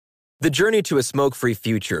The journey to a smoke-free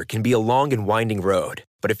future can be a long and winding road,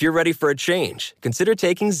 but if you're ready for a change, consider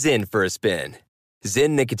taking Zyn for a spin.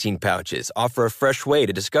 Zyn nicotine pouches offer a fresh way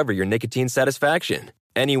to discover your nicotine satisfaction.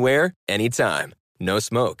 Anywhere, anytime. No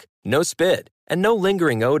smoke, no spit, and no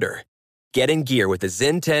lingering odor. Get in gear with the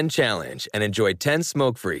Zyn 10 Challenge and enjoy 10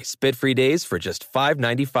 smoke-free, spit-free days for just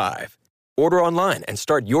 $5.95. Order online and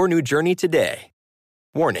start your new journey today.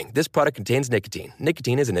 Warning, this product contains nicotine.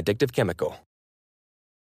 Nicotine is an addictive chemical.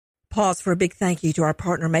 Pause for a big thank you to our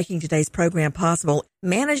partner making today's program possible.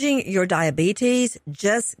 Managing your diabetes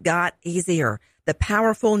just got easier. The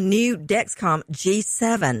powerful new Dexcom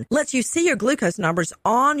G7 lets you see your glucose numbers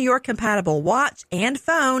on your compatible watch and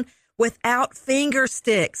phone without finger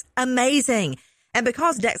sticks. Amazing. And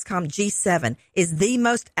because Dexcom G7 is the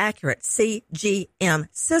most accurate CGM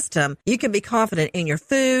system, you can be confident in your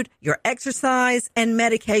food, your exercise, and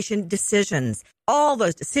medication decisions. All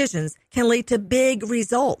those decisions can lead to big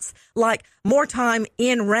results, like more time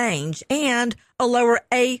in range and a lower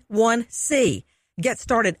A1C. Get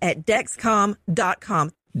started at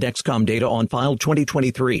Dexcom.com. Dexcom data on file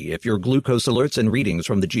 2023. If your glucose alerts and readings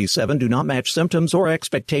from the G7 do not match symptoms or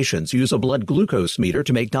expectations, use a blood glucose meter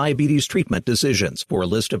to make diabetes treatment decisions. For a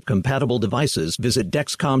list of compatible devices, visit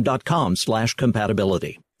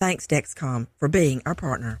Dexcom.com/compatibility. Thanks, Dexcom, for being our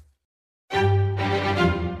partner.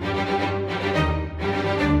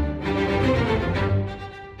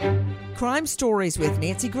 Crime Stories with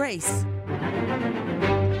Nancy Grace.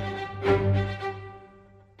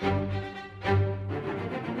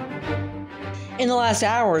 In the last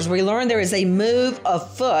hours, we learned there is a move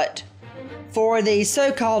afoot for the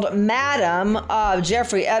so-called Madam of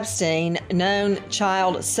Jeffrey Epstein, known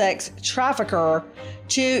child sex trafficker,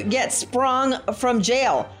 to get sprung from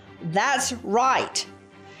jail. That's right.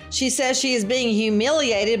 She says she is being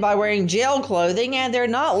humiliated by wearing jail clothing, and they're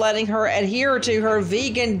not letting her adhere to her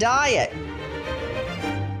vegan diet.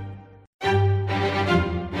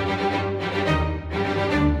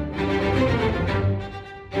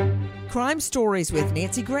 Crime Stories with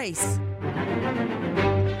Nancy Grace.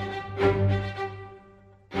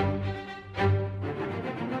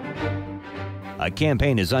 A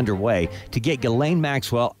campaign is underway to get Ghislaine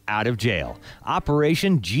Maxwell out of jail.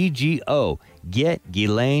 Operation GGO, Get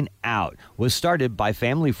Ghislaine Out, was started by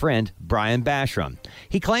family friend Brian Basham.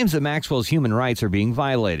 He claims that Maxwell's human rights are being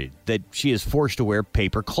violated, that she is forced to wear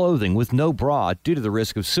paper clothing with no bra due to the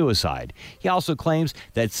risk of suicide. He also claims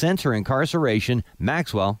that since her incarceration,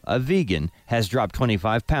 Maxwell, a vegan, has dropped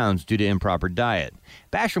 25 pounds due to improper diet.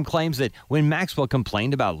 Basham claims that when Maxwell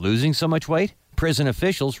complained about losing so much weight, prison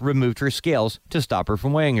officials removed her scales to stop her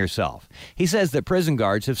from weighing herself. He says that prison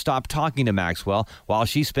guards have stopped talking to Maxwell while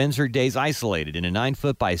she spends her days isolated in a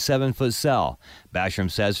 9-foot by 7-foot cell. Basham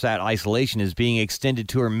says that isolation is being extended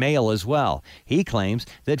to her mail as well. He claims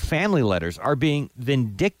that family letters are being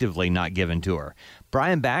vindictively not given to her.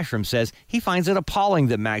 Brian Basham says he finds it appalling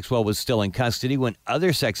that Maxwell was still in custody when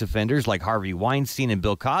other sex offenders like Harvey Weinstein and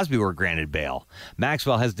Bill Cosby were granted bail.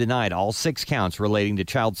 Maxwell has denied all 6 counts relating to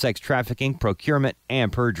child sex trafficking, procurement,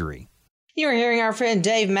 and perjury. You're hearing our friend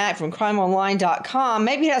Dave Mack from crimeonline.com.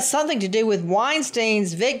 Maybe it has something to do with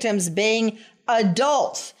Weinstein's victims being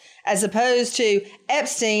adults, as opposed to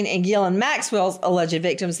Epstein and Ghislaine Maxwell's alleged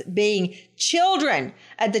victims being children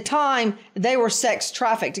at the time they were sex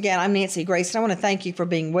trafficked. Again, I'm Nancy Grace, and I want to thank you for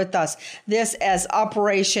being with us. This as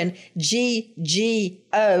Operation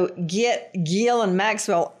GGO, Get Ghislaine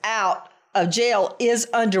Maxwell Out of Jail, is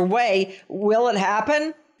underway. Will it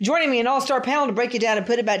happen? Joining me, an all-star panel to break it down and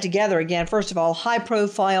put it back together again. First of all,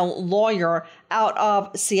 high-profile lawyer out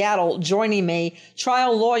of Seattle joining me,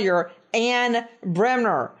 trial lawyer Ann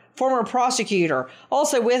Bremner, former prosecutor.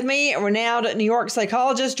 Also with me, a renowned New York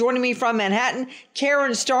psychologist joining me from Manhattan,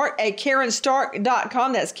 Karen Stark at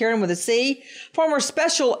KarenStark.com. That's Karen with a C. Former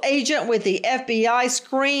special agent with the FBI,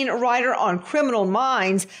 screenwriter on Criminal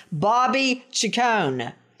Minds, Bobby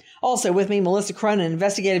Chacon. Also with me, Melissa Cronin,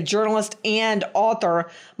 investigative journalist and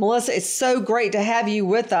author. Melissa, it's so great to have you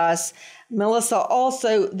with us. Melissa,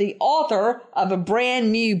 also the author of a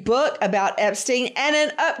brand new book about Epstein and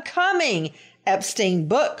an upcoming Epstein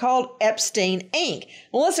book called Epstein Inc.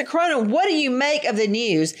 Melissa Cronin, what do you make of the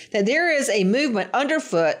news that there is a movement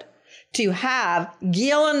underfoot to have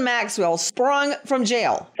Ghislaine Maxwell sprung from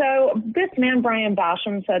jail? So this man, Brian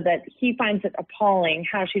Basham, said that he finds it appalling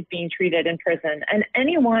how she's being treated in prison. And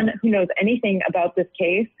anyone who knows anything about this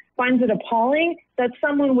case finds it appalling that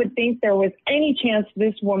someone would think there was any chance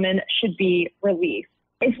this woman should be released.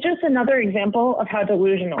 It's just another example of how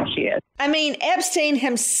delusional she is. I mean, Epstein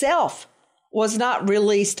himself was not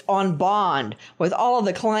released on bond with all of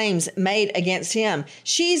the claims made against him.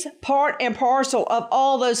 She's part and parcel of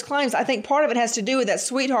all those claims. I think part of it has to do with that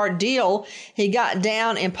sweetheart deal he got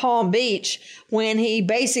down in Palm Beach when he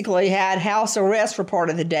basically had house arrest for part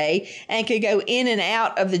of the day and could go in and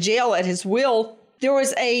out of the jail at his will. There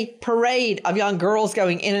was a parade of young girls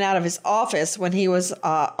going in and out of his office when he was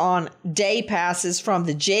on day passes from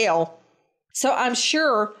the jail. So I'm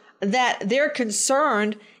sure that they're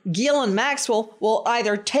concerned Ghislaine Maxwell will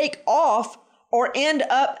either take off or end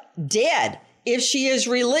up dead if she is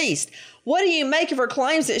released. What do you make of her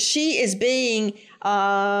claims that she is being,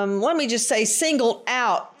 let me just say, singled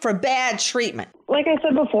out for bad treatment? Like I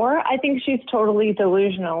said before, I think she's totally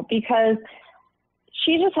delusional because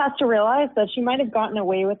she just has to realize that she might have gotten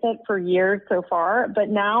away with it for years so far, but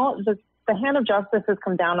now the hand of justice has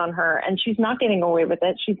come down on her and she's not getting away with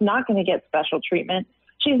it. She's not going to get special treatment.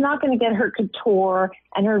 She's not going to get her couture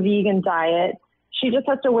and her vegan diet. She just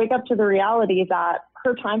has to wake up to the reality that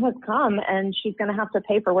her time has come and she's going to have to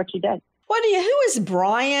pay for what she did. Who is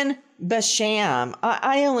Brian Basham?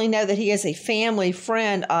 I only know that he is a family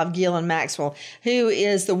friend of Ghislaine Maxwell, who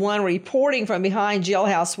is the one reporting from behind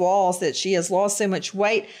jailhouse walls that she has lost so much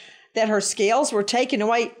weight that her scales were taken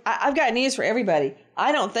away. I've got news for everybody.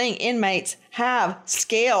 I don't think inmates have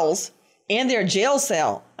scales in their jail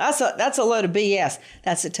cell. That's a load of BS.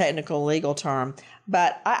 That's a technical legal term.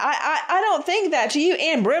 But I don't think that. To you,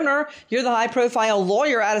 Ann Bremner, you're the high-profile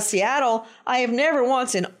lawyer out of Seattle. I have never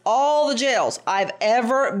once in all the jails I've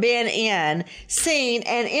ever been in seen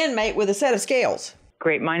an inmate with a set of scales.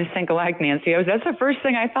 Great minds think alike, Nancy. That's the first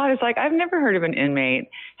thing I thought. Is like, I've never heard of an inmate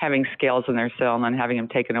having scales in their cell and then having them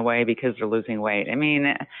taken away because they're losing weight. I mean,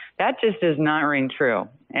 that just does not ring true.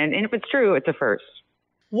 And if it's true, it's a first.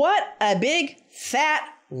 What a big, fat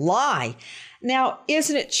lie. Now,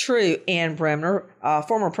 isn't it true, Ann Bremner,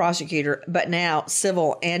 former prosecutor, but now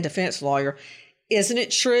civil and defense lawyer, isn't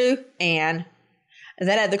it true, Ann,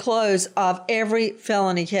 that at the close of every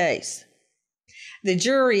felony case, the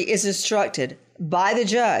jury is instructed by the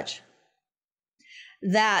judge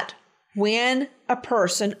that when a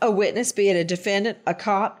person, a witness, be it a defendant, a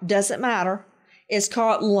cop, doesn't matter, is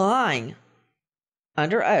caught lying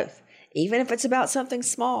under oath, even if it's about something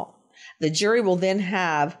small, the jury will then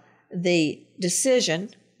have the decision,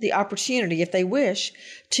 the opportunity, if they wish,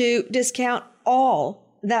 to discount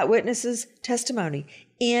all that witness's testimony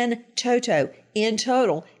in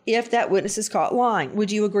total, if that witness is caught lying.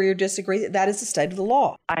 Would you agree or disagree that that is the state of the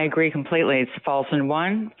law? I agree completely. It's false in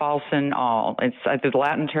one, false in all. It's the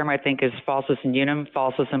Latin term, I think, is falsus in unum,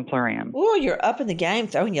 falsus in plurium. Oh, you're up in the game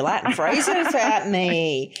throwing your Latin phrases at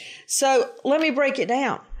me. So let me break it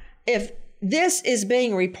down. If this is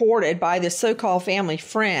being reported by this so-called family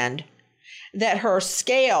friend that her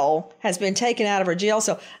scale has been taken out of her jail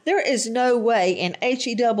cell, there is no way in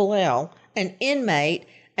HELL, an inmate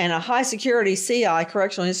and a high-security CI,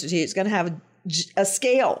 Correctional Institute, is going to have a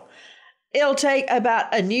scale. It'll take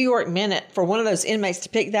about a New York minute for one of those inmates to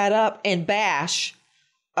pick that up and bash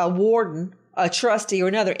a warden, a trustee, or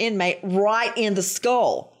another inmate right in the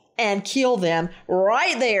skull and kill them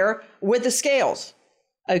right there with the scales.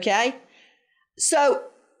 Okay? So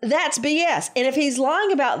that's BS. And if he's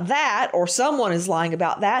lying about that, or someone is lying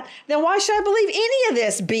about that, then why should I believe any of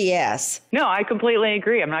this BS? No, I completely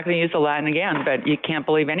agree. I'm not going to use the Latin again, but you can't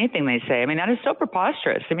believe anything they say. I mean, that is so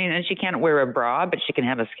preposterous. I mean, and she can't wear a bra, but she can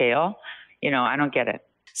have a scale. I don't get it.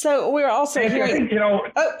 So we're also hearing,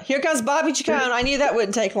 oh, here comes Bobby Chacon. I knew that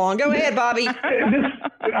wouldn't take long. Go ahead, Bobby.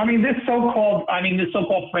 This so-called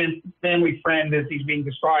family friend, as he's being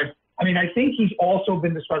described, I think he's also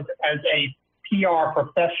been described as a PR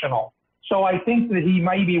professional. So I think that he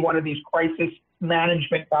might be one of these crisis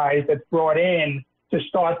management guys that's brought in to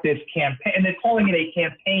start this campaign. And they're calling it a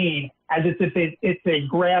campaign as if it's a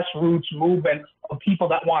grassroots movement of people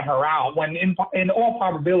that want her out, when in all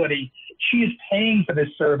probability, she is paying for this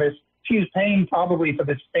service. She is paying probably for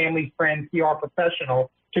this family friend PR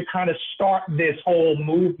professional to kind of start this whole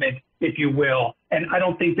movement, if you will. And I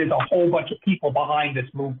don't think there's a whole bunch of people behind this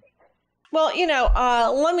movement. Well,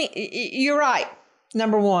 you're right,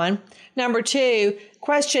 number one. Number two,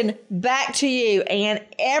 question back to you, and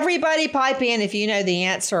everybody pipe in if you know the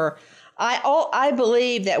answer. I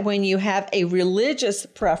believe that when you have a religious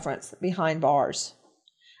preference behind bars,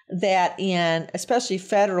 that in especially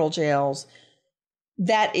federal jails,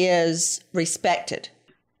 that is respected.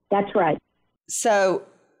 That's right. So,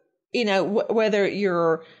 whether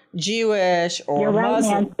you're Jewish or You're right,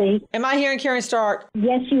 Muslim. Nancy. Am I hearing Karen Stark?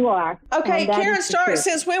 Yes, you are. Okay, Karen Stark,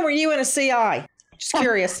 since when were you in a CI? Just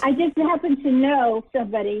curious. I just happen to know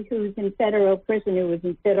somebody who was in federal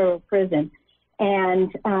prison.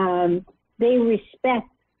 And they respect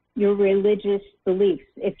your religious beliefs.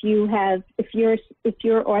 If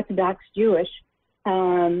you're Orthodox Jewish,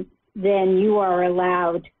 then you are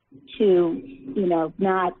allowed to,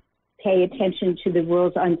 not pay attention to the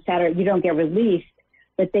rules on Saturday. You don't get released,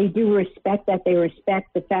 but they do respect that. They respect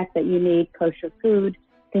the fact that you need kosher food,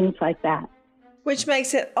 things like that. Which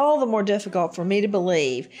makes it all the more difficult for me to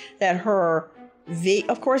believe that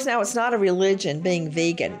of course, now it's not a religion being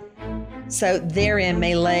vegan. So therein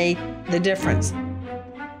may lay the difference.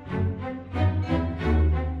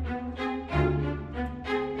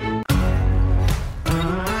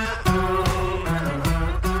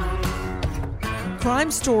 Crime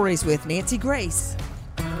Stories with Nancy Grace.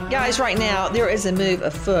 Guys, right now there is a move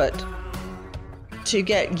afoot to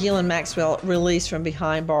get Ghislaine Maxwell released from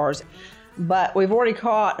behind bars. But we've already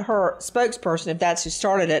caught her spokesperson, if that's who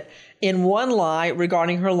started it, in one lie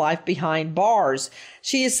regarding her life behind bars.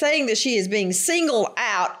 She is saying that she is being singled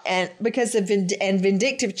out and because of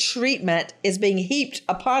vindictive treatment is being heaped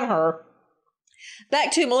upon her.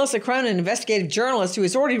 Back to Melissa Cronin, investigative journalist who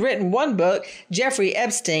has already written one book, Jeffrey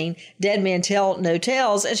Epstein, Dead Men Tell No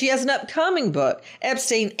Tales, and she has an upcoming book,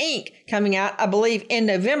 Epstein, Inc., coming out, I believe, in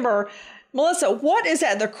November. Melissa, what is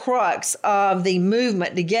at the crux of the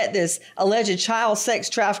movement to get this alleged child sex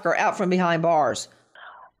trafficker out from behind bars?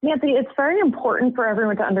 Nancy, it's very important for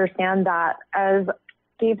everyone to understand that, as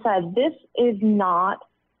Dave said, this is not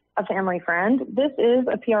a family friend. This is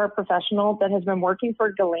a PR professional that has been working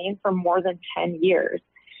for Ghislaine for more than 10 years.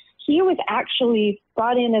 He was actually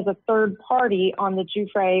brought in as a third party on the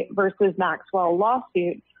Giuffre versus Maxwell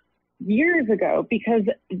lawsuit years ago because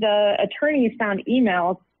the attorneys found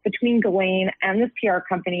emails between Ghislaine and this PR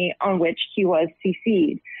company on which he was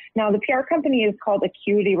CC'd. Now, the PR company is called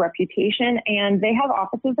Acuity Reputation, and they have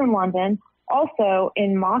offices in London, also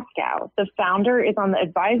in Moscow. The founder is on the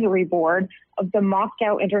advisory board of the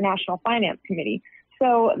Moscow International Finance Committee.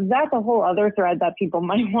 So that's a whole other thread that people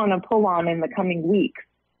might want to pull on in the coming weeks.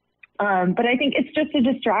 But I think it's just a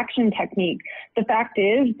distraction technique. The fact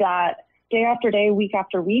is that day after day, week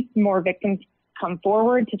after week, more victims come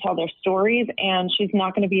forward to tell their stories, and she's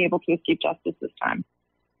not going to be able to escape justice this time.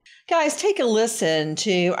 Guys, take a listen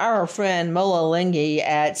to our friend Mola Lenghi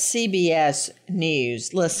at CBS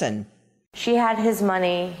News. Listen. She had his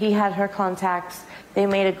money. He had her contacts. They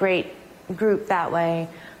made a great group that way.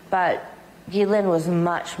 But Ghislaine was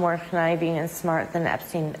much more conniving and smart than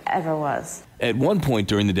Epstein ever was. At one point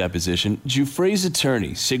during the deposition, Giuffre's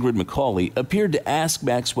attorney, Sigrid McCauley, appeared to ask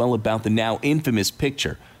Maxwell about the now infamous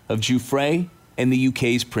picture of Giuffre and the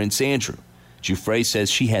UK's Prince Andrew. Giuffre says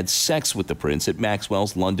she had sex with the prince at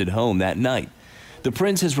Maxwell's London home that night. The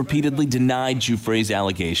prince has repeatedly denied Giuffre's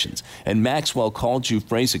allegations, and Maxwell called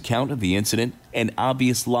Giuffre's account of the incident an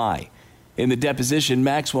obvious lie. In the deposition,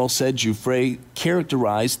 Maxwell said Giuffre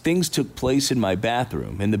characterized things took place in my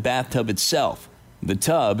bathroom, in the bathtub itself. The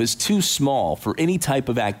tub is too small for any type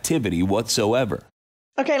of activity whatsoever.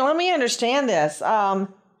 Okay, let me understand this.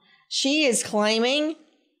 She is claiming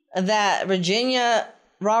that Virginia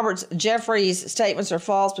Roberts Jeffries' statements are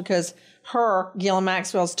false because Ghislaine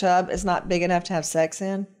Maxwell's tub is not big enough to have sex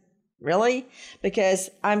in? Really? Because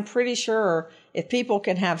I'm pretty sure if people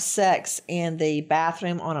can have sex in the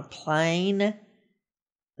bathroom on a plane,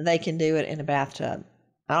 they can do it in a bathtub.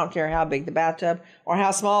 I don't care how big the bathtub or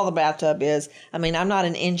how small the bathtub is. I mean, I'm not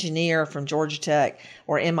an engineer from Georgia Tech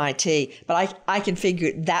or MIT, but I can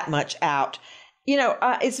figure that much out. You know,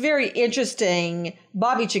 it's very interesting.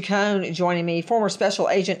 Bobby Chacon joining me, former special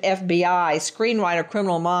agent FBI, screenwriter,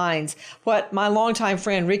 Criminal Minds. What my longtime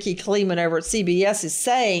friend Ricky Kleeman over at CBS is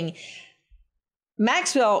saying,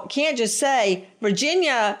 Maxwell can't just say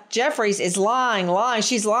Virginia Jeffries is lying.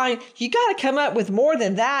 She's lying. You got to come up with more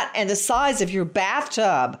than that and the size of your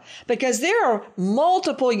bathtub, because there are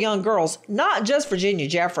multiple young girls, not just Virginia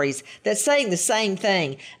Jeffries, that's saying the same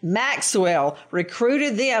thing. Maxwell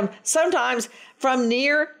recruited them sometimes from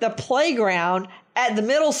near the playground at the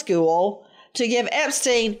middle school to give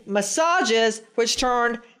Epstein massages, which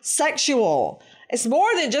turned sexual. It's more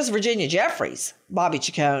than just Virginia Jeffries, Bobby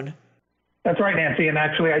Chacon. That's right, Nancy. And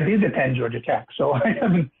actually, I did attend Georgia Tech, so I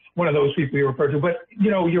am one of those people you refer to. But,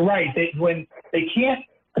 you're right. When they can't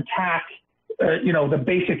attack, the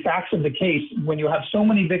basic facts of the case, when you have so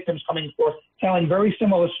many victims coming forth telling very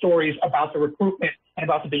similar stories about the recruitment and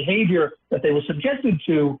about the behavior that they were subjected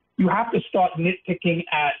to, you have to start nitpicking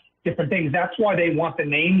at different things. That's why they want the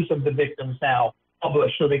names of the victims now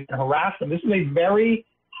published so they can harass them. This is a very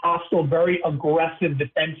hostile, very aggressive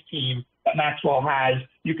defense team that Maxwell has.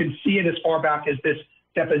 You can see it as far back as this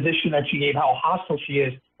deposition that she gave, how hostile she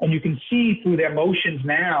is. And you can see through their motions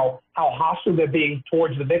now how hostile they're being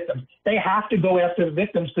towards the victims. They have to go after the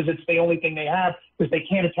victims because it's the only thing they have, because they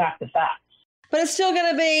can't attack the facts. But it's still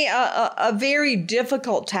going to be a very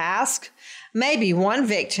difficult task. Maybe one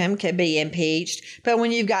victim could be impeached, but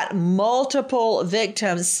when you've got multiple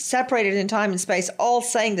victims separated in time and space, all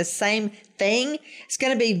saying the same thing, it's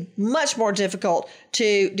going to be much more difficult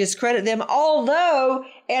to discredit them. Although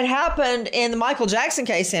it happened in the Michael Jackson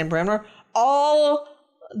case, Ann Bremner, all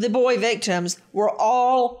the boy victims were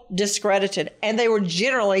all discredited, and they were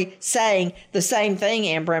generally saying the same thing,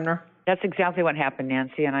 Ann Bremner. That's exactly what happened,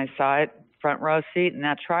 Nancy, and I saw it front row seat in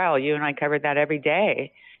that trial. You and I covered that every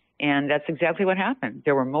day. And that's exactly what happened.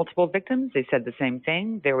 There were multiple victims. They said the same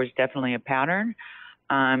thing. There was definitely a pattern.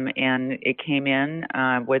 And it came in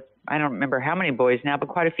with, I don't remember how many boys now, but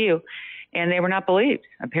quite a few. And they were not believed,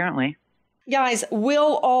 apparently. Guys,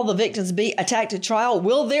 will all the victims be attacked at trial?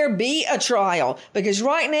 Will there be a trial? Because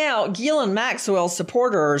right now, Ghislaine Maxwell's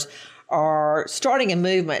supporters are starting a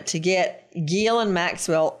movement to get Ghislaine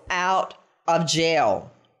Maxwell out of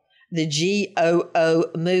jail. The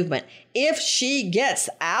GOO movement. If she gets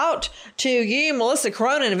out, to you, Melissa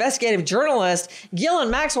Cronin, investigative journalist, Ghislaine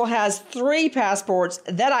Maxwell has 3 passports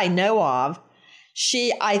that I know of.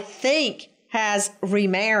 She, I think, has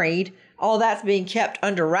remarried. All that's being kept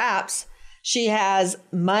under wraps. She has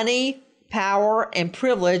money, power, and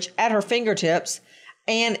privilege at her fingertips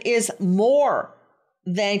and is more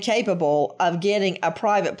than capable of getting a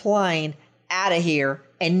private plane out of here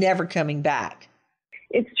and never coming back.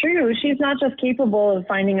 It's true. She's not just capable of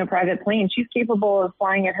finding a private plane. She's capable of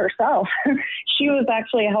flying it herself. She was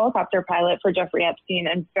actually a helicopter pilot for Jeffrey Epstein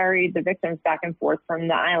and ferried the victims back and forth from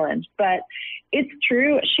the island. But it's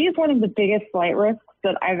true. She's one of the biggest flight risks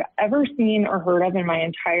that I've ever seen or heard of in my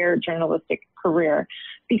entire journalistic career,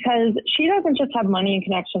 because she doesn't just have money and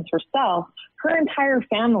connections herself. Her entire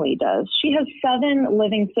family does. She has 7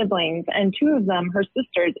 living siblings, and 2 of them, her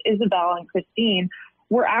sisters, Isabel and Christine,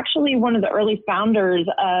 were actually one of the early founders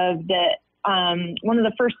of one of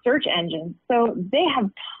the first search engines. So they have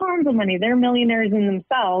tons of money. They're millionaires in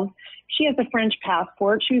themselves. She has a French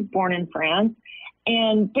passport. She was born in France.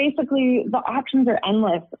 And basically the options are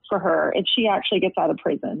endless for her if she actually gets out of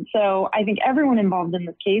prison. So I think everyone involved in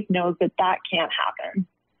this case knows that that can't happen.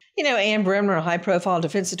 You know, Ann Bremner, a high-profile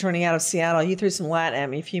defense attorney out of Seattle, you threw some Latin at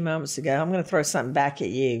me a few moments ago. I'm going to throw something back at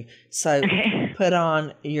you. So put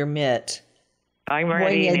on your mitt. I'm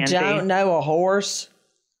ready, when you Nancy. don't know a horse,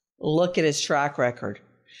 look at his track record.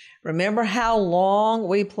 Remember how long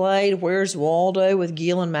we played Where's Waldo with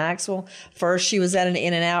Ghislaine Maxwell? First, she was at an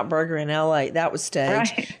In-N-Out Burger in L.A. That was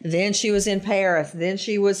staged. Right. Then she was in Paris. Then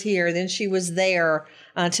she was here. Then she was there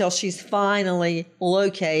until she's finally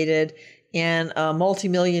located in a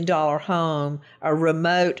multi-million-dollar home, a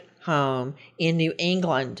remote home in New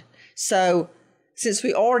England. So since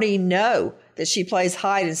we already know that she plays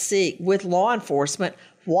hide and seek with law enforcement,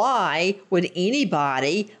 why would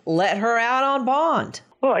anybody let her out on bond?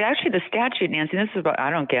 Well, actually, the statute, Nancy, this is what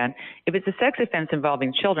I don't get. If it's a sex offense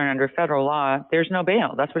involving children under federal law, there's no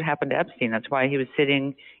bail. That's what happened to Epstein. That's why he was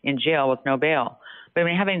sitting in jail with no bail. But I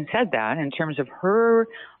mean, having said that, in terms of her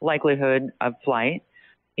likelihood of flight,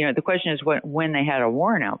 you know, the question is when they had a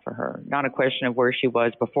warrant out for her, not a question of where she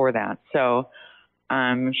was before that. So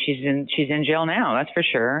she's in jail now, that's for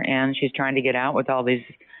sure, and she's trying to get out with all these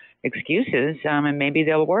excuses, and maybe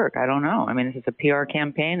they'll work. I don't know. I mean, this is a PR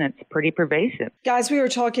campaign that's pretty pervasive. Guys, we were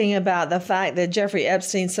talking about the fact that Jeffrey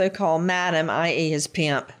Epstein's so-called madam, i.e. his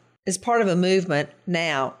pimp, is part of a movement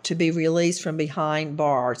now to be released from behind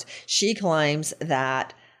bars. She claims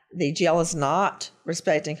that the jail is not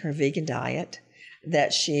respecting her vegan diet,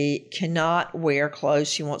 that she cannot wear clothes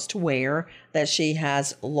she wants to wear, that she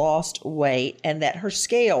has lost weight, and that her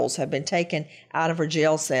scales have been taken out of her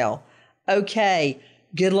jail cell. Okay,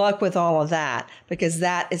 good luck with all of that, because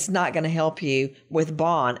that is not going to help you with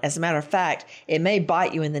bond. As a matter of fact, it may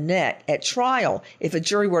bite you in the neck at trial if a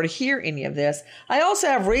jury were to hear any of this. I also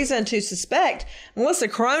have reason to suspect Melissa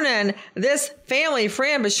Cronin, this family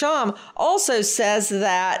friend, Basham, also says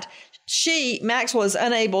that Maxwell is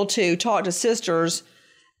unable to talk to sisters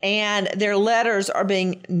and their letters are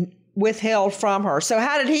being withheld from her. So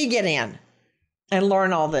how did he get in and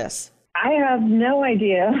learn all this? I have no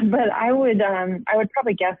idea, but I would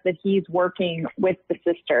probably guess that he's working with the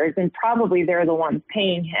sisters and probably they're the ones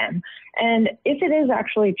paying him. And if it is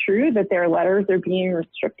actually true that their letters are being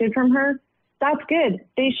restricted from her, that's good.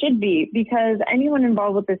 They should be, because anyone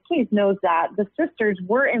involved with this case knows that the sisters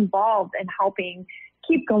were involved in helping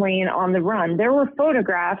keep Ghislaine on the run. There were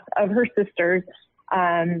photographs of her sisters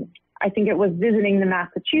I think it was visiting the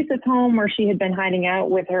Massachusetts home where she had been hiding out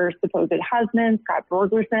with her supposed husband, Scott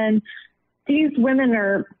Borgerson. These women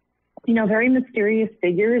are, very mysterious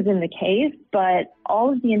figures in the case, but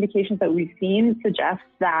all of the indications that we've seen suggest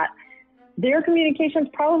that their communications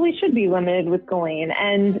probably should be limited with Ghislaine.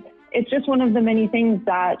 And it's just one of the many things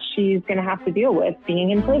that she's going to have to deal with being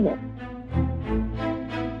in prison.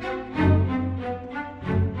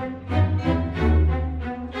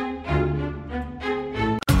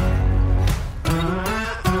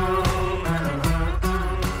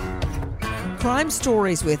 Crime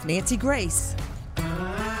Stories with Nancy Grace.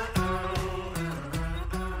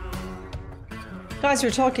 Guys,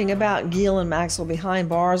 we're talking about Ghislaine Maxwell behind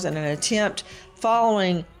bars in an attempt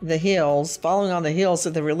following on the heels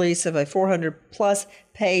of the release of a 400-plus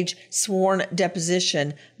page sworn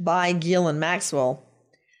deposition by Ghislaine Maxwell.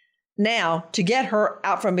 Now, to get her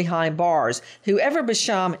out from behind bars, whoever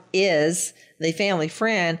Basham is, the family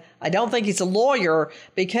friend, I don't think he's a lawyer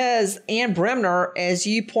because Ann Bremner, as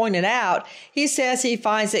you pointed out, he says he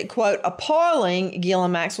finds it, quote, appalling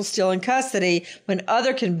Ghislaine Maxwell still in custody when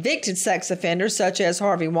other convicted sex offenders such as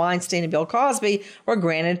Harvey Weinstein and Bill Cosby were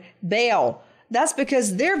granted bail. That's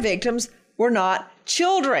because their victims were not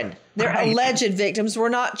children. Their alleged victims were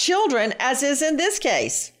not children, as is in this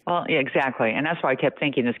case. Well, yeah, exactly. And that's why I kept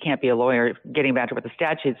thinking this can't be a lawyer, getting back to what the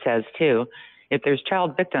statute says, too. If there's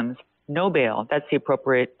child victims, no bail. That's the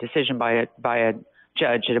appropriate decision by a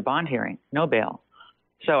judge at a bond hearing. No bail.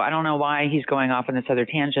 So I don't know why he's going off on this other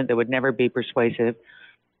tangent that would never be persuasive,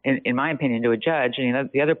 in my opinion, to a judge. And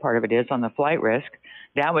the other part of it is on the flight risk.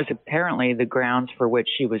 That was apparently the grounds for which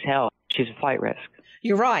she was held. She's a flight risk.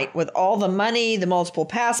 You're right. With all the money, the multiple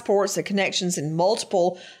passports, the connections in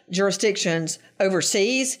multiple jurisdictions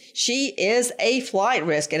overseas, she is a flight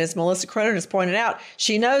risk. And as Melissa Cronin has pointed out,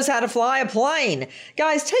 she knows how to fly a plane.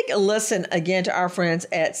 Guys, take a listen again to our friends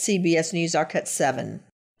at CBS News, our Cut 7.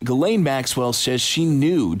 Ghislaine Maxwell says she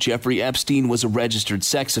knew Jeffrey Epstein was a registered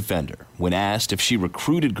sex offender. When asked if she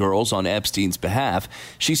recruited girls on Epstein's behalf,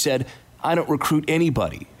 she said, "I don't recruit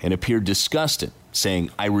anybody," and appeared disgusted, saying,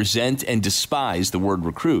 "I resent and despise the word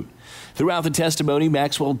recruit." Throughout the testimony,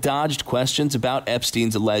 Maxwell dodged questions about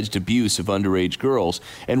Epstein's alleged abuse of underage girls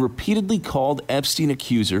and repeatedly called Epstein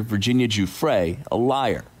accuser Virginia Giuffre a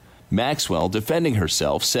liar. Maxwell, defending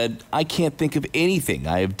herself, said, "I can't think of anything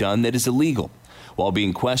I have done that is illegal." While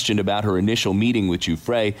being questioned about her initial meeting with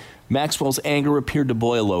Giuffre, Maxwell's anger appeared to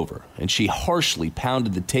boil over, and she harshly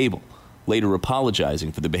pounded the table, later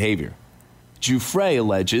apologizing for the behavior. Giuffre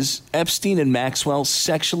alleges Epstein and Maxwell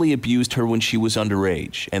sexually abused her when she was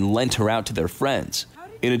underage and lent her out to their friends.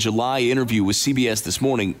 In a July interview with CBS This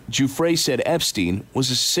Morning, Giuffre said Epstein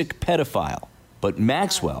was a sick pedophile, but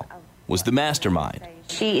Maxwell was the mastermind.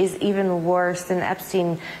 She is even worse than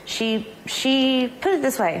Epstein. She put it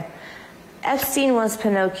this way. Epstein was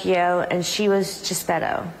Pinocchio and she was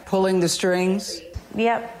Geppetto. Pulling the strings?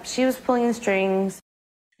 Yep, she was pulling the strings.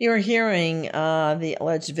 You're hearing the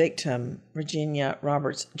alleged victim, Virginia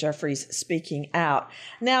Roberts Jeffries, speaking out.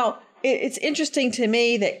 Now, it's interesting to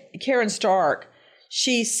me that Karen Stark,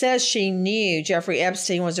 she says she knew Jeffrey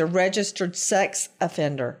Epstein was a registered sex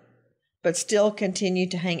offender, but still continued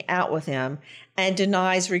to hang out with him and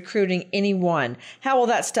denies recruiting anyone. How will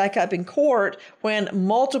that stack up in court when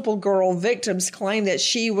multiple girl victims claim that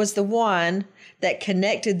she was the one that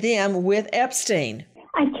connected them with Epstein?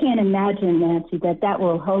 I can't imagine, Nancy, that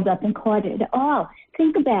will hold up in court at all.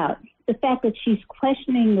 Think about the fact that she's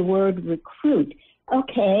questioning the word recruit.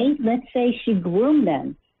 Okay, let's say she groomed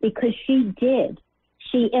them, because she did.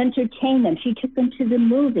 She entertained them. She took them to the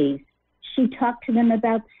movies. She talked to them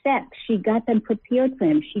about sex. She got them prepared for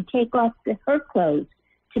him. She'd take off her clothes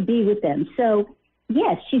to be with them. So,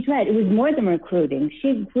 yes, she's right. It was more than recruiting.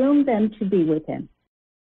 She groomed them to be with him.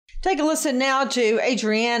 Take a listen now to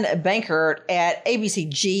Adrienne Bankert at ABC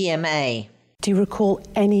GMA. Do you recall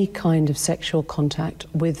any kind of sexual contact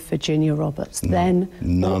with Virginia Roberts then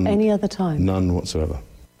or any other time? None whatsoever.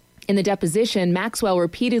 In the deposition, Maxwell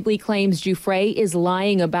repeatedly claims Giuffre is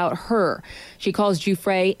lying about her. She calls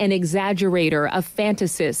Giuffre an exaggerator, a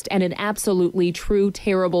fantasist, and an absolutely true,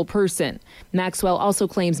 terrible person. Maxwell also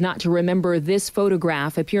claims not to remember this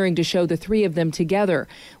photograph appearing to show the three of them together,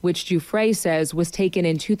 which Giuffre says was taken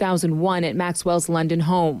in 2001 at Maxwell's London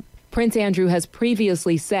home. Prince Andrew has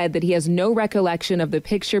previously said that he has no recollection of the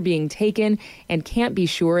picture being taken and can't be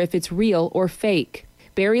sure if it's real or fake.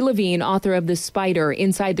 Barry Levine, author of The Spider,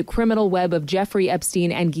 Inside the Criminal Web of Jeffrey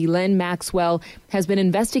Epstein and Ghislaine Maxwell, has been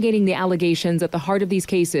investigating the allegations at the heart of these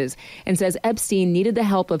cases and says Epstein needed the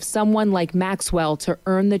help of someone like Maxwell to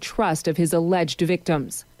earn the trust of his alleged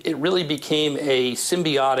victims. It really became a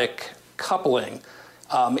symbiotic coupling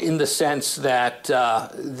in the sense that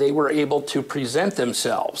they were able to present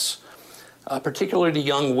themselves, particularly to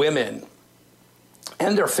young women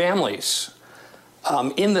and their families,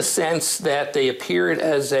 in the sense that they appeared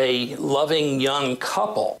as a loving young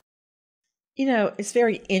couple. You know, it's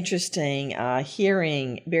very interesting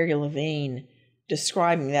hearing Barry Levine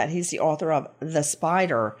describing that. He's the author of The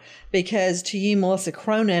Spider, because to you, Melissa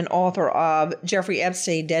Cronin, author of Jeffrey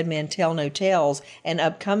Epstein, Dead Men Tell No Tales, and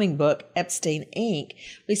upcoming book, Epstein, Inc.,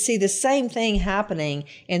 we see the same thing happening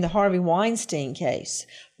in the Harvey Weinstein case,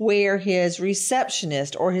 where his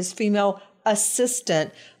receptionist or his female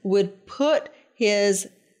assistant would put his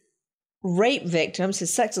rape victims,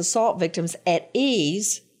 his sex assault victims, at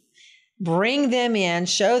ease, bring them in,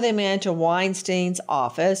 show them into Weinstein's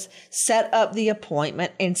office, set up the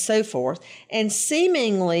appointment, and so forth, and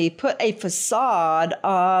seemingly put a facade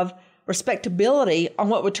of respectability on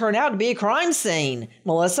what would turn out to be a crime scene.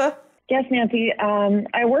 Melissa? Yes, Nancy.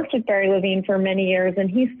 I worked with Barry Levine for many years, and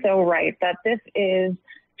he's so right that this is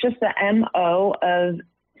just the MO of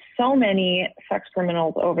so many sex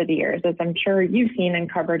criminals over the years, as I'm sure you've seen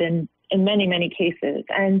and covered in many, many cases.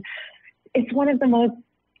 And it's one of the most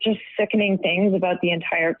just sickening things about the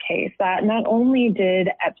entire case, that not only did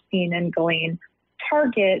Epstein and Ghislaine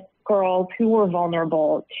target girls who were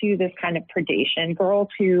vulnerable to this kind of predation, girls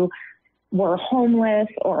who were homeless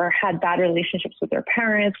or had bad relationships with their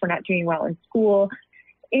parents, were not doing well in school.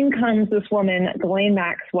 In comes this woman, Ghislaine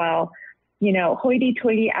Maxwell, you know,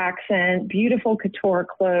 hoity-toity accent, beautiful couture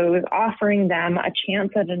clothes, offering them a chance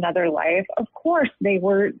at another life. Of course, they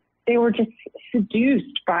were just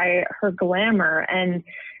seduced by her glamour and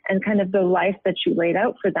kind of the life that she laid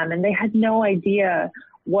out for them. And they had no idea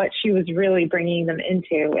what she was really bringing them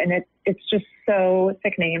into. And it's just so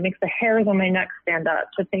sickening. It makes the hairs on my neck stand up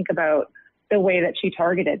to think about the way that she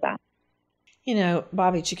targeted them. You know,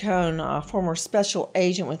 Bobby Chacon, a former special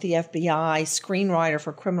agent with the FBI, screenwriter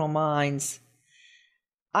for Criminal Minds.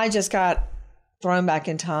 I just got thrown back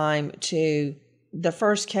in time to the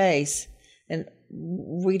first case, and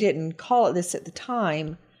we didn't call it this at the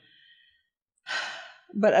time,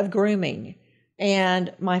 but of grooming.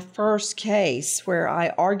 And my first case where I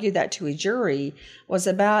argued that to a jury was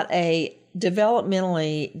about a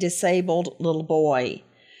developmentally disabled little boy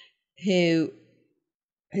who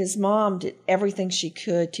his mom did everything she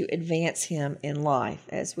could to advance him in life,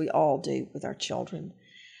 as we all do with our children.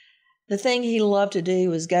 The thing he loved to do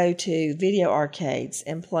was go to video arcades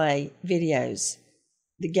and play videos,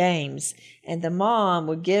 the games, and the mom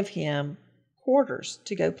would give him quarters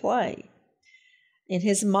to go play. And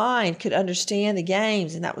his mind could understand the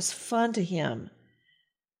games, and that was fun to him.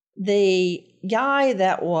 The guy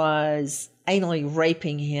that was anally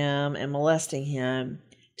raping him and molesting him,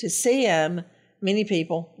 to see him, many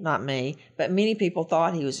people, not me, but many people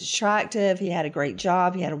thought he was attractive, he had a great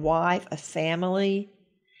job, he had a wife, a family,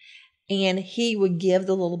 and he would give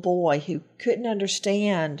the little boy who couldn't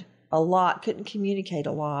understand a lot, couldn't communicate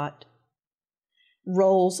a lot,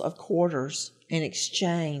 rolls of quarters in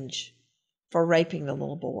exchange for raping the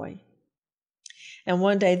little boy. And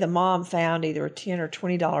one day the mom found either a $10 or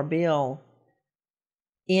 $20 bill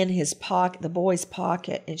in his pocket, the boy's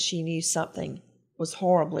pocket, and she knew something was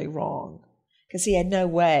horribly wrong, because he had no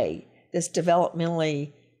way, this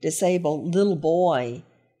developmentally disabled little boy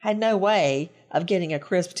had no way of getting a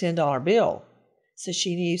crisp $10 bill. So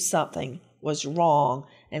she knew something was wrong,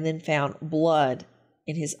 and then found blood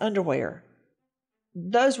in his underwear.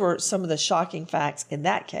 Those were some of the shocking facts in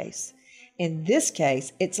that case. In this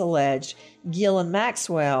case, it's alleged Ghislaine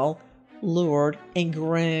Maxwell lured and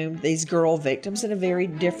groomed these girl victims in a very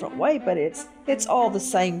different way, but it's all the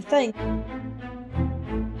same thing.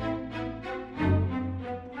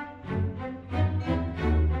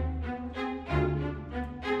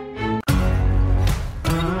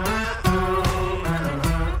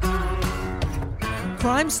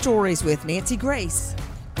 Crime Stories with Nancy Grace.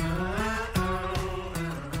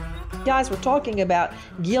 Guys, we're talking about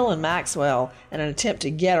Ghislaine Maxwell and an attempt to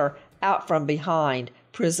get her out from behind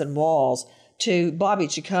prison walls, to Bobby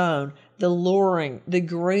Chacon, the luring, the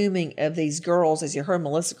grooming of these girls, as you heard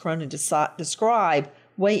Melissa Cronin describe.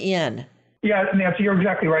 Weigh in. Yeah, Nancy, you're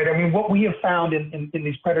exactly right. I mean, what we have found in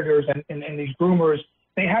these predators and these groomers,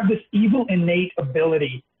 they have this evil innate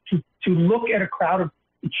ability to look at a crowd of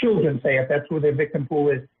children, say, if that's who their victim pool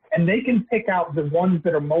is, and they can pick out the ones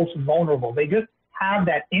that are most vulnerable. They just have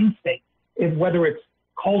that instinct, whether it's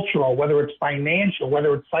cultural, whether it's financial,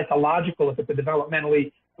 whether it's psychological, if it's a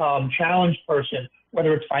developmentally challenged person,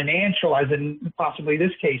 whether it's financial, as in possibly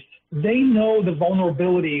this case. They know the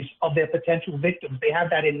vulnerabilities of their potential victims. They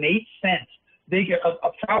have that innate sense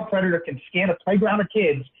a child predator can scan a playground of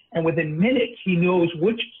kids, and within minutes, he knows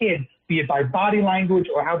which kid, be it by body language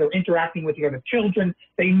or how they're interacting with the other children,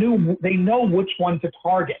 they know which one to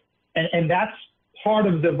target. And that's part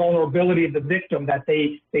of the vulnerability of the victim that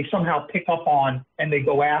they somehow pick up on and they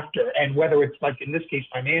go after. And whether it's like in this case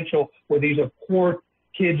financial, where these are poor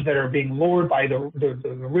kids that are being lured by the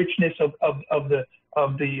richness of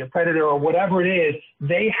the predator or whatever it is,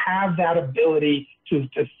 they have that ability to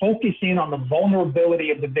focus in on the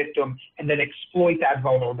vulnerability of the victim and then exploit that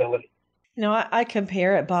vulnerability. You know, I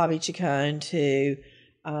compare it, Bobby Chacon, to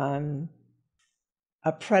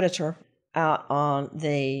a predator out on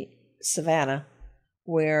the savannah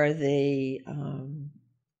where the,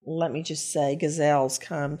 let me just say, gazelles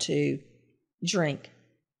come to drink.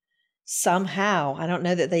 Somehow, I don't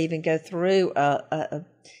know that they even go through a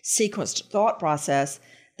sequenced thought process,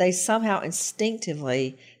 they somehow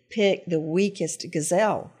instinctively pick the weakest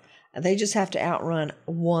gazelle. They just have to outrun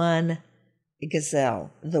one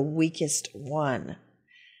gazelle, the weakest one.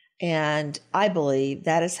 And I believe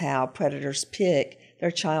that is how predators pick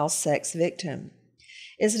their child sex victim.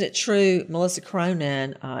 Isn't it true, Melissa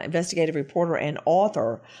Cronin, investigative reporter and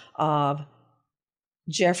author of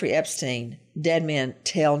Jeffrey Epstein, Dead Men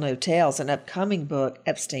Tell No Tales, an upcoming book,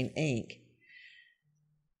 Epstein, Inc.,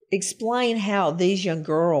 explain how these young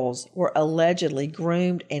girls were allegedly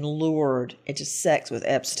groomed and lured into sex with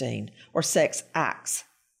Epstein, or sex acts?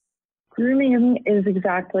 Grooming is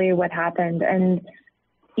exactly what happened. And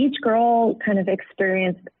each girl kind of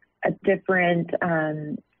experienced a different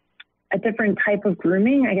type of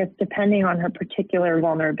grooming, I guess, depending on her particular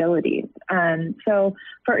vulnerabilities. So,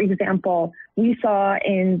 for example, we saw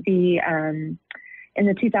in the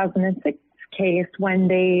 2006 case when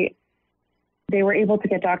they were able to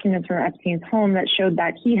get documents from Epstein's home that showed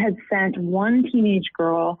that he had sent one teenage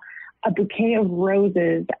girl a bouquet of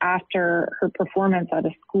roses after her performance at a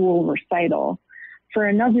school recital. For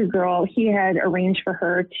another girl, he had arranged for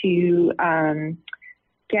her to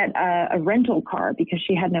get a rental car because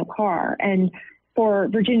she had no car. And for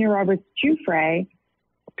Virginia Roberts Giuffre,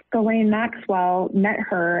 Ghislaine Maxwell met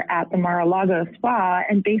her at the Mar-a-Lago spa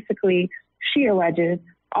and basically, she alleges,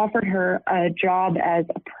 offered her a job as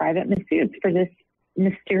a private masseuse for this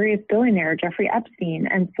mysterious billionaire, Jeffrey Epstein.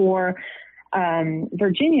 And for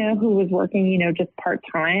Virginia, who was working, just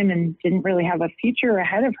part-time and didn't really have a future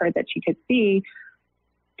ahead of her that she could see,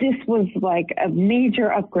 this was like a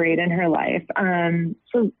major upgrade in her life.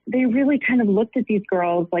 So they really kind of looked at these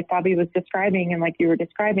girls like Bobby was describing and like you were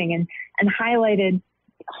describing and highlighted,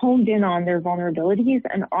 honed in on their vulnerabilities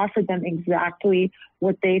and offered them exactly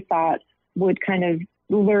what they thought would kind of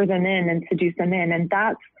lure them in and seduce them in. And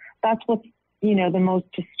that's what's, the most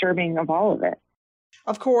disturbing of all of it.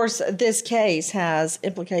 Of course, this case has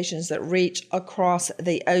implications that reach across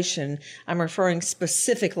the ocean. I'm referring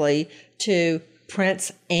specifically to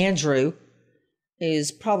Prince Andrew,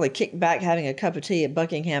 who's probably kicked back having a cup of tea at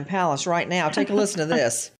Buckingham Palace right now. Take a listen to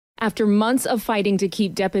this. After months of fighting to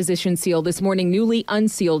keep deposition sealed, this morning newly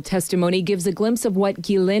unsealed testimony gives a glimpse of what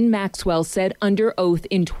Ghislaine Maxwell said under oath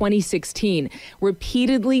in 2016,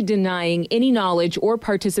 repeatedly denying any knowledge or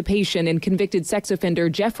participation in convicted sex offender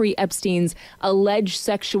Jeffrey Epstein's alleged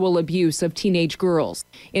sexual abuse of teenage girls.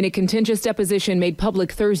 In a contentious deposition made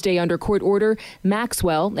public Thursday under court order,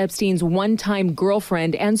 Maxwell, Epstein's one-time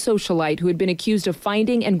girlfriend and socialite who had been accused of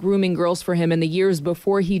finding and grooming girls for him in the years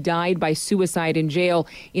before he died by suicide in jail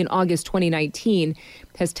in August 2019,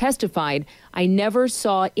 has testified, "I never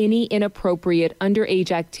saw any inappropriate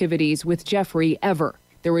underage activities with Jeffrey ever."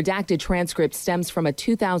 The redacted transcript stems from a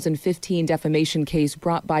 2015 defamation case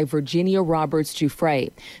brought by Virginia Roberts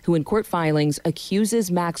Giuffre, who in court filings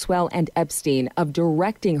accuses Maxwell and Epstein of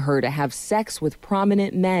directing her to have sex with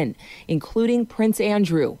prominent men, including Prince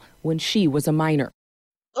Andrew, when she was a minor.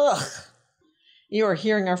 Ugh. You are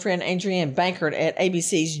hearing our friend Adrienne Bankert at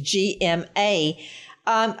ABC's GMA.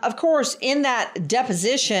 Of course, in that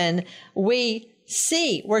deposition, we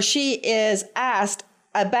see where she is asked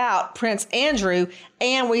about Prince Andrew,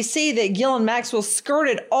 and we see that Ghislaine Maxwell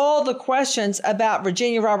skirted all the questions about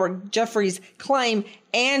Virginia Robert Giuffre's claim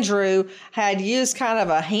Andrew had used kind of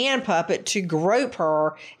a hand puppet to grope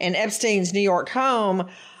her in Epstein's New York home.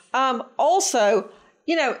 Also,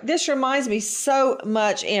 this reminds me so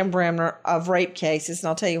much, Ann Bremner, of rape cases, and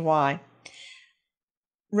I'll tell you why.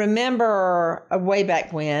 Remember way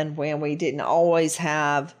back when we didn't always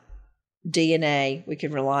have DNA we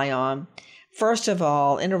could rely on. First of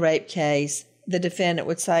all, in a rape case, the defendant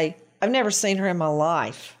would say, "I've never seen her in my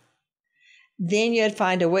life." Then you'd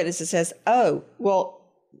find a witness that says, "Oh,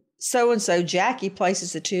 well, so-and-so, Jackie,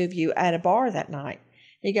 places the two of you at a bar that night."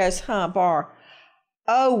 He goes, "Bar.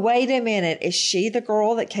 oh, wait a minute. Is she the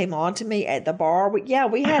girl that came on to me at the bar? We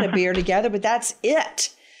had a beer together, but that's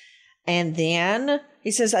it. And then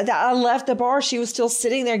he says, I left the bar. She was still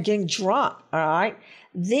sitting there getting drunk. All right.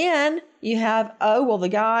 Then you have, the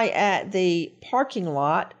guy at the parking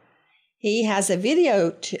lot, he has a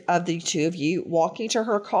video of the two of you walking to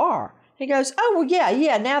her car. He goes,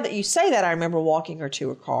 now that you say that, I remember walking her to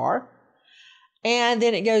her car. And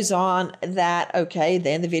then it goes on that,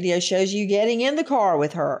 then the video shows you getting in the car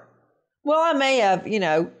with her. Well, I may have,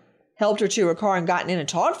 helped her to her car and gotten in and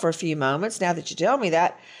talked for a few moments, now that you tell me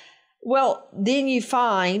that. Well, then you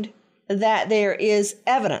find that there is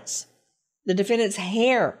evidence. The defendant's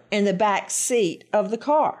hair in the back seat of the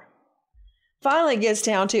car. Finally it gets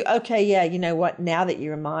down to, you know what? Now that you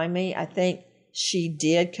remind me, I think she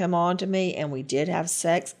did come on to me and we did have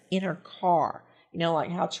sex in her car. Like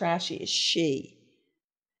how trashy is she?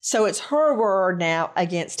 So it's her word now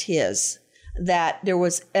against his that there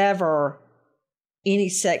was ever any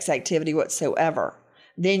sex activity whatsoever.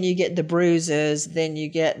 Then you get the bruises, then you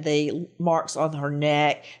get the marks on her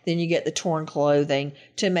neck, then you get the torn clothing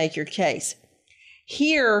to make your case.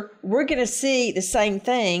 Here, we're going to see the same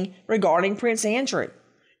thing regarding Prince Andrew.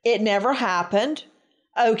 It never happened.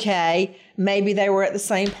 Okay, maybe they were at the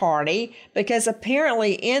same party, because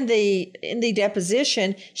apparently in the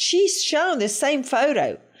deposition, she's shown this same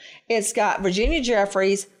photo. It's got Virginia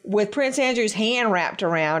Jeffries with Prince Andrew's hand wrapped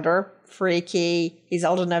around her. Freaky. He's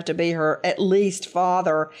old enough to be her at least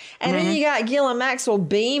father. And then you got Ghislaine Maxwell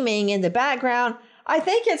beaming in the background. I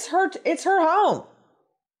think it's her home.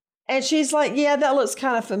 And she's like, yeah, that looks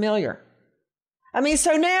kind of familiar. I mean,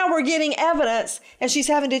 so now we're getting evidence and she's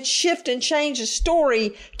having to shift and change the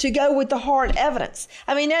story to go with the hard evidence.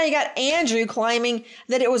 I mean, now you got Andrew claiming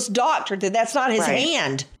that it was doctored, that that's not his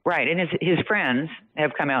hand. Right. And his friends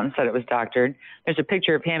have come out and said it was doctored. There's a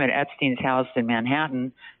picture of him at Epstein's house in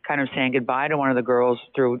Manhattan, kind of saying goodbye to one of the girls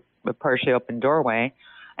through a partially open doorway.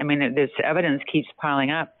 I mean, this evidence keeps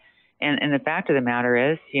piling up. And the fact of the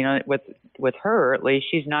matter is, with her, at least,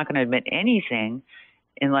 she's not going to admit anything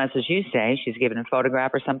unless, as you say, she's given a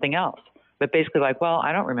photograph or something else. But basically like, well,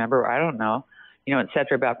 I don't remember, I don't know, et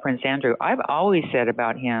cetera, about Prince Andrew. I've always said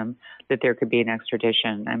about him that there could be an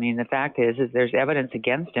extradition. I mean, the fact is there's evidence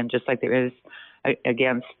against him, just like there is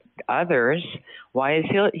against others. Why is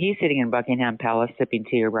he sitting in Buckingham Palace sipping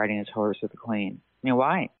tea or riding his horse with the Queen? I mean,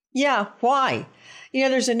 why? Yeah, why?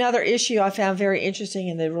 There's another issue I found very interesting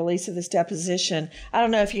in the release of this deposition. I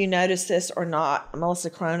don't know if you noticed this or not. Melissa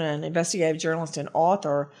Cronin, investigative journalist and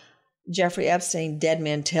author, Jeffrey Epstein, Dead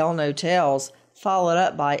Men Tell No Tales, followed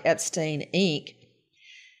up by Epstein, Inc.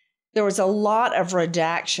 There was a lot of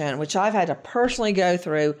redaction, which I've had to personally go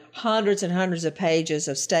through hundreds and hundreds of pages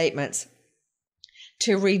of statements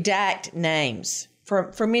to redact names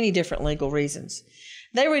for many different legal reasons.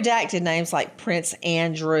 They redacted names like Prince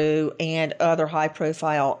Andrew and other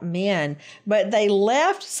high-profile men, but they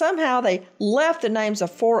left the names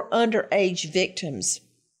of 4 underage victims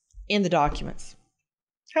in the documents.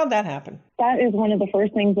 How'd that happen? That is one of the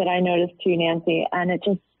first things that I noticed too, Nancy, and it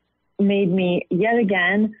just made me yet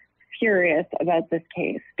again furious about this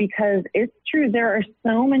case, because it's true, there are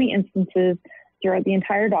so many instances throughout the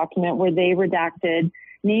entire document where they redacted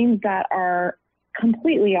names that are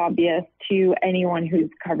completely obvious to anyone who's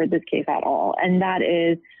covered this case at all. And that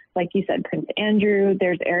is, like you said, Prince Andrew.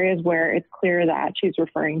 There's areas where it's clear that she's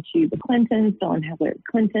referring to the Clintons, Bill and Hillary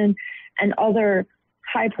Clinton, and other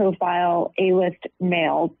high-profile A-list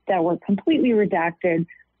males that were completely redacted.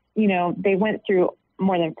 They went through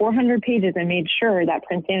more than 400 pages and made sure that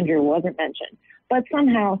Prince Andrew wasn't mentioned. But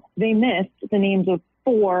somehow they missed the names of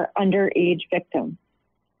 4 underage victims.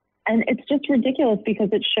 And it's just ridiculous, because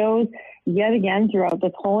it shows yet again throughout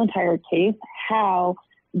this whole entire case how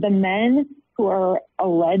the men who are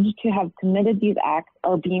alleged to have committed these acts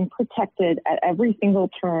are being protected at every single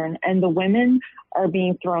turn, and the women are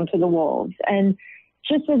being thrown to the wolves. And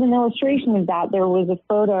just as an illustration of that, there was a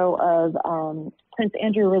photo of Prince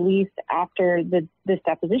Andrew released after this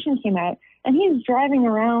deposition came out, and he's driving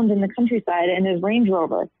around in the countryside in his Range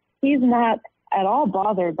Rover. He's not at all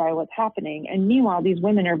bothered by what's happening. And meanwhile, these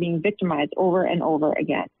women are being victimized over and over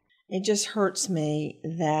again. It just hurts me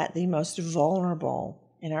that the most vulnerable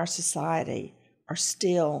in our society are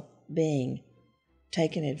still being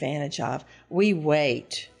taken advantage of. We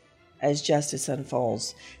wait as justice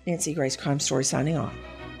unfolds. Nancy Grace, Crime Story, signing off.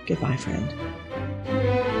 Goodbye, friend.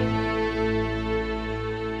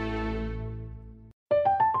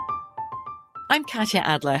 I'm Katya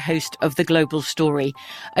Adler, host of The Global Story.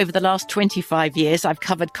 Over the last 25 years, I've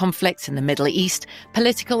covered conflicts in the Middle East,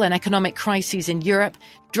 political and economic crises in Europe,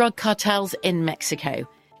 drug cartels in Mexico.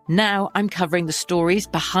 Now I'm covering the stories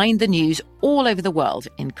behind the news all over the world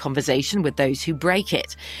in conversation with those who break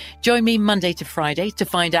it. Join me Monday to Friday to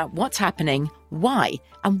find out what's happening, why,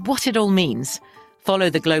 and what it all means. Follow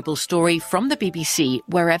The Global Story from the BBC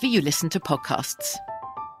wherever you listen to podcasts.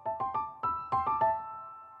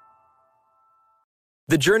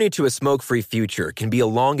 The journey to a smoke-free future can be a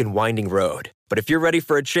long and winding road. But if you're ready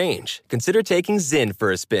for a change, consider taking Zyn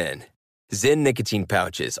for a spin. Zyn nicotine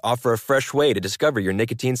pouches offer a fresh way to discover your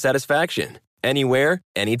nicotine satisfaction. Anywhere,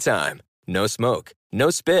 anytime. No smoke,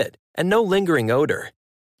 no spit, and no lingering odor.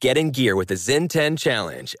 Get in gear with the Zyn 10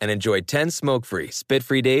 Challenge and enjoy 10 smoke-free,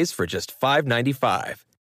 spit-free days for just $5.95.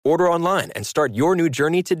 Order online and start your new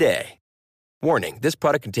journey today. Warning, this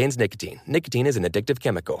product contains nicotine. Nicotine is an addictive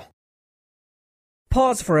chemical.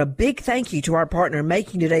 Pause for a big thank you to our partner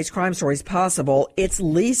making today's crime stories possible. It's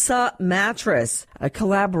Leesa Mattress, a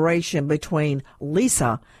collaboration between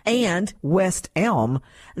Leesa and West Elm.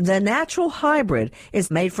 The natural hybrid is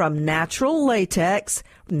made from natural latex,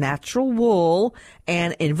 natural wool,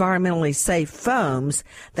 and environmentally safe foams.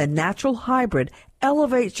 The natural hybrid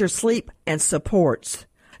elevates your sleep and supports.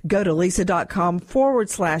 Go to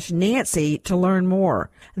Leesa.com/Nancy to learn more.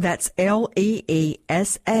 That's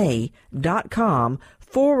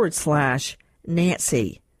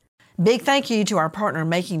LEESA.com/Nancy. Big thank you to our partner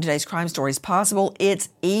making today's crime stories possible. It's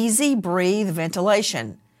Easy Breathe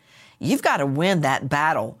Ventilation. You've got to win that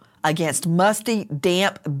battle against musty,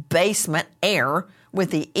 damp basement air with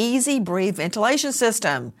the Easy Breathe ventilation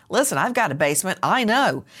system. Listen, I've got a basement, I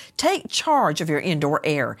know. Take charge of your indoor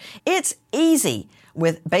air. It's easy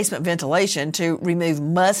with basement ventilation to remove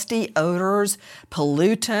musty odors,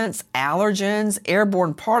 pollutants, allergens,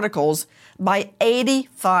 airborne particles by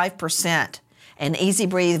 85%. An Easy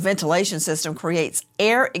Breathe ventilation system creates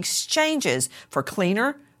air exchanges for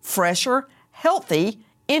cleaner, fresher, healthy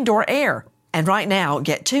indoor air. And right now,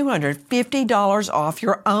 get $250 off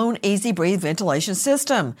your own Easy Breathe ventilation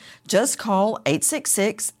system. Just call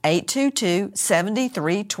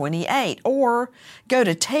 866-822-7328 or go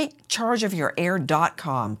to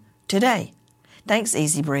takechargeofyourair.com today. Thanks,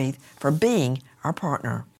 Easy Breathe, for being our partner.